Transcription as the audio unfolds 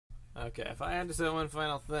Okay, if I had to say one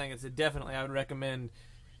final thing, it's definitely I would recommend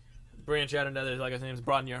branch out into others, like I was saying,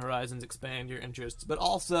 broaden your horizons, expand your interests. But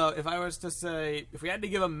also, if I was to say, if we had to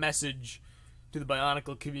give a message to the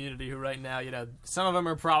Bionicle community who right now, some of them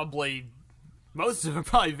are probably, most of them are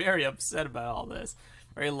probably very upset about all this,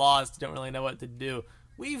 very lost, don't really know what to do.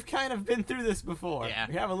 We've kind of been through this before. Yeah.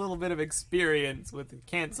 We have a little bit of experience with the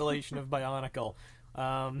cancellation of Bionicle.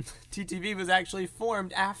 TTV was actually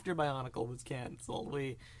formed after Bionicle was canceled.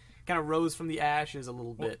 We kind of rose from the ashes a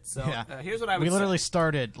little bit. So here's what I would say. We literally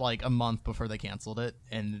started like a month before they canceled it,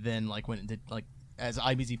 and then like went into like as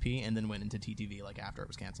IBZP, and then went into TTV like after it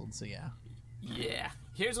was canceled. So yeah. Yeah.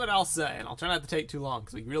 Here's what I'll say, and I'll try not to take too long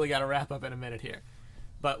because we really got to wrap up in a minute here.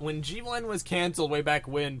 But when G1 was canceled way back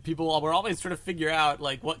when, people were always trying to figure out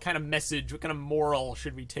like what kind of message, what kind of moral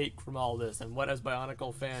should we take from all this, and what as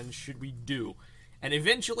Bionicle fans should we do. And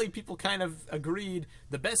eventually people kind of agreed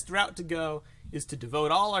the best route to go is to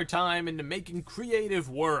devote all our time into making creative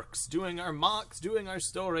works, doing our mocks, doing our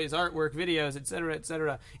stories, artwork, videos,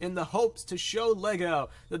 etc., in the hopes to show LEGO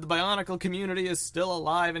that the Bionicle community is still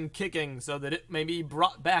alive and kicking so that it may be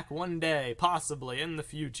brought back one day, possibly, in the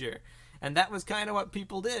future. And that was kind of what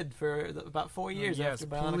people did for about 4 years after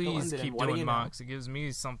Bionicle ended. Keep doing mocks. It gives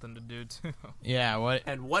me something to do, too. Yeah,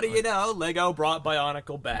 And what do you know? LEGO brought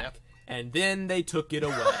Bionicle back. Yep. And then they took it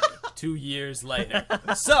away 2 years later.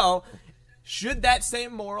 So, should that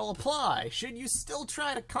same moral apply? Should you still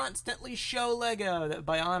try to constantly show LEGO that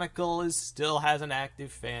Bionicle still has an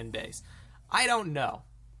active fan base? I don't know.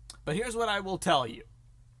 But here's what I will tell you.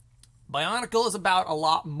 Bionicle is about a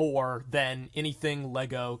lot more than anything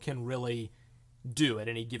LEGO can really do at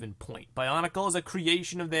any given point. Bionicle is a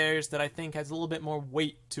creation of theirs that I think has a little bit more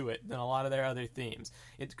weight to it than a lot of their other themes.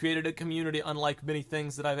 It's created a community unlike many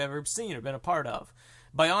things that I've ever seen or been a part of.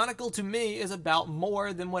 Bionicle, to me, is about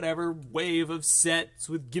more than whatever wave of sets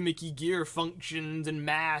with gimmicky gear functions and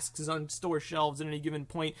masks is on store shelves at any given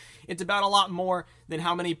point. It's about a lot more than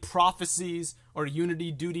how many prophecies or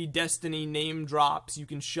Unity, Duty, Destiny name drops you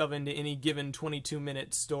can shove into any given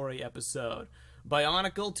 22-minute story episode.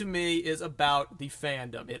 Bionicle, to me, is about the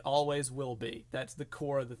fandom. It always will be. That's the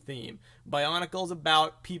core of the theme. Bionicle is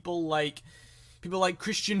about people like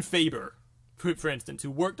Christian Faber, for instance, who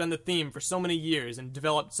worked on the theme for so many years and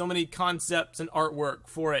developed so many concepts and artwork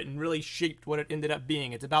for it and really shaped what it ended up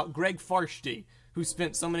being. It's about Greg Farshty, who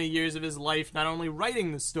spent so many years of his life not only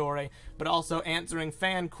writing the story, but also answering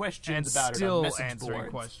fan questions about it on message boards. And still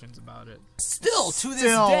answering questions about it. Still, to this day.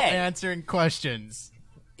 Still answering questions.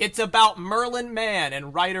 It's about Merlin Mann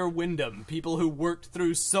and Ryder Wyndham, people who worked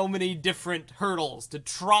through so many different hurdles to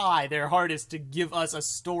try their hardest to give us a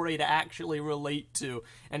story to actually relate to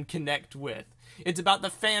and connect with. It's about the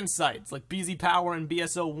fan sites like BZ Power and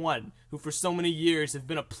BSO1, who for so many years have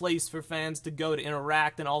been a place for fans to go to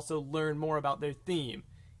interact and also learn more about their theme.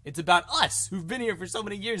 It's about us, who've been here for so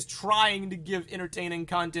many years trying to give entertaining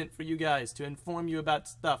content for you guys, to inform you about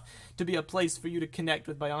stuff, to be a place for you to connect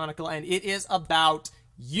with Bionicle, and it is about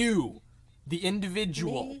you, the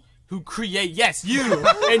individual who create, yes, you,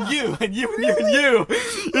 and you, and you, and you, and you.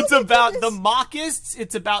 It's about the mockists,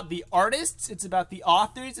 it's about the artists, it's about the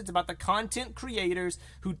authors, it's about the content creators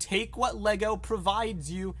who take what LEGO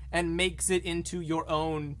provides you and makes it into your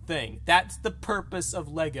own thing. That's the purpose of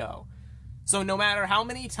LEGO. So no matter how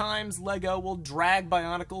many times LEGO will drag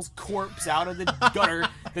Bionicle's corpse out of the gutter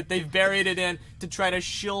that they've buried it in to try to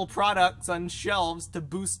shill products on shelves to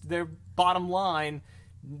boost their bottom line,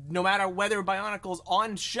 no matter whether Bionicle's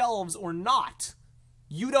on shelves or not,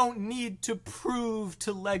 you don't need to prove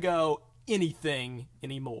to LEGO anything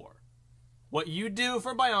anymore. What you do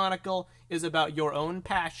for Bionicle is about your own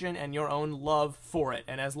passion and your own love for it.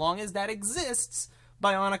 And as long as that exists,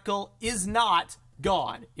 Bionicle is not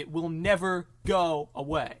gone. It will never go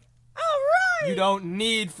away. All right! You don't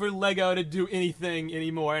need for LEGO to do anything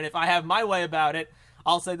anymore. And if I have my way about it,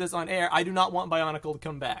 I'll say this on air, I do not want Bionicle to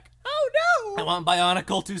come back. Oh, no! I want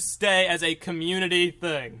Bionicle to stay as a community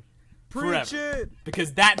thing. Preach forever. it!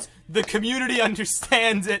 Because that's, the community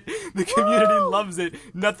understands it, the community loves it.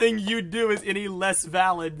 Nothing you do is any less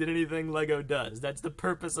valid than anything LEGO does. That's the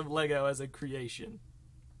purpose of LEGO as a creation.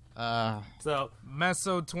 So,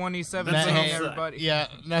 Meso 27, everybody. Yeah,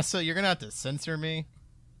 Meso, you're gonna have to censor me.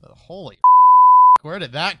 Holy where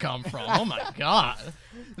did that come from? Oh my god.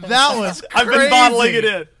 That was crazy. I've been bottling it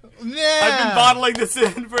in. Yeah. I've been bottling this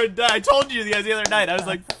in for a day. I told you guys the other night. I was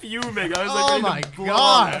like fuming. I was like, oh my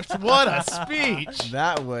gosh, what a speech.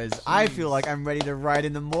 That was, I feel like I'm ready to ride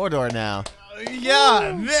into Mordor now.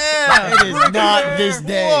 Yeah, man. It is not this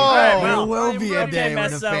day. Whoa. There will be a day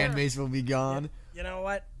when the Meso. fan base will be gone. You know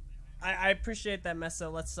what? I appreciate that,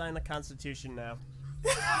 Meso. Let's sign the Constitution now.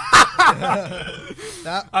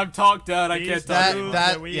 I'm talked out. I can't talk anymore.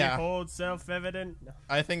 That we yeah. hold self-evident.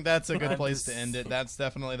 I think that's a good place to end it. That's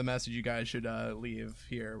definitely the message you guys should leave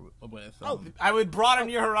here with. I would broaden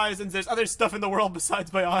your horizons. There's other stuff in the world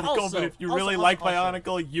besides Bionicle, but if you really like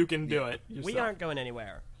Bionicle, you can do it yourself. We aren't going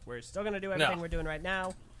anywhere. We're still going to do everything we're doing right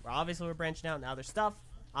now. We're branching out in other stuff.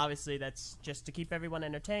 Obviously, that's just to keep everyone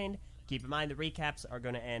entertained. Keep in mind the recaps are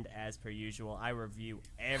going to end as per usual. I review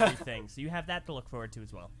everything, so you have that to look forward to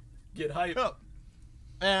as well. Get hype. Oh.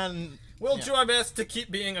 And we'll do our best to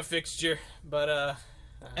keep being a fixture, but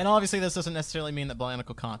and obviously this doesn't necessarily mean that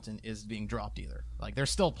Bionicle content is being dropped either. Like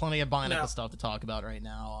there's still plenty of Bionicle stuff to talk about right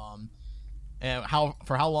now. And how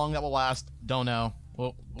long that will last, don't know.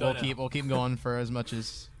 We'll keep going for as much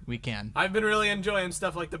as we can. I've been really enjoying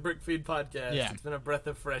stuff like the Brickfeed podcast. Yeah. It's been a breath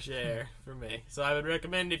of fresh air for me. So I would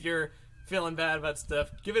recommend, if you're feeling bad about stuff,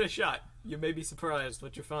 give it a shot. You may be surprised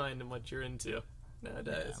what you find and what you're into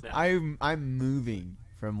nowadays. Yeah. I'm moving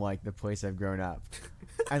from like the place I've grown up,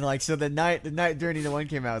 and like so the night Journey the one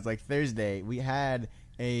came out, it was like Thursday. We had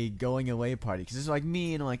a going away party because it's like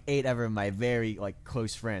me and like 8 other of my very like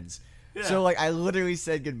close friends. Yeah. So like I literally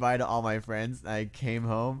said goodbye to all my friends. I came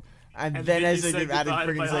home. And then as I had to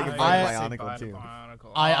freaking say goodbye to Bionicle too.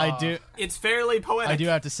 I do. It's fairly poetic. I do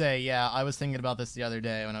have to say, yeah, I was thinking about this the other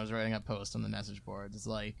day when I was writing a post on the message boards. It's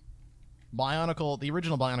like Bionicle, the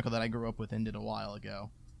original Bionicle that I grew up with ended a while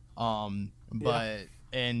ago. But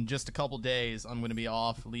in just a couple days, I'm going to be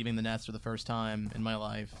off, leaving the nest for the first time in my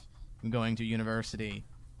life. I'm going to university,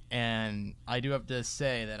 and I do have to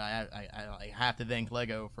say that I have to thank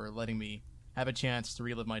LEGO for letting me have a chance to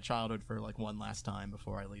relive my childhood for like one last time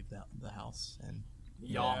before I leave the house. And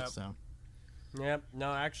so. Yep.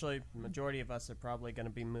 No, actually, majority of us are probably going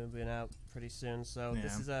to be moving out pretty soon. So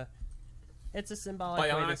this is it's a symbolic way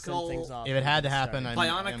to send things off. If it had to happen,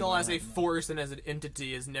 Bionicle as a force and as an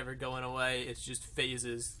entity is never going away. It's just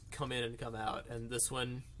phases come in and come out. And this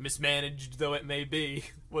one, mismanaged though it may be,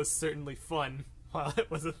 was certainly fun while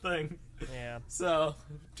it was a thing. Yeah. So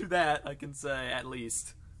to that, I can say at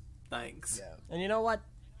least. Thanks. Yeah. And you know what?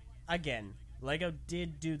 Again, LEGO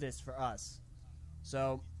did do this for us.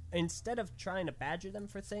 So instead of trying to badger them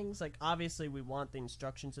for things, like obviously we want the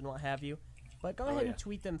instructions and what have you, but go ahead and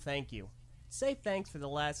tweet them thank you. Say thanks for the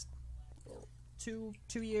last 2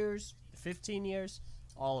 years, 15 years,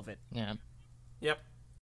 all of it. Yeah. Yep.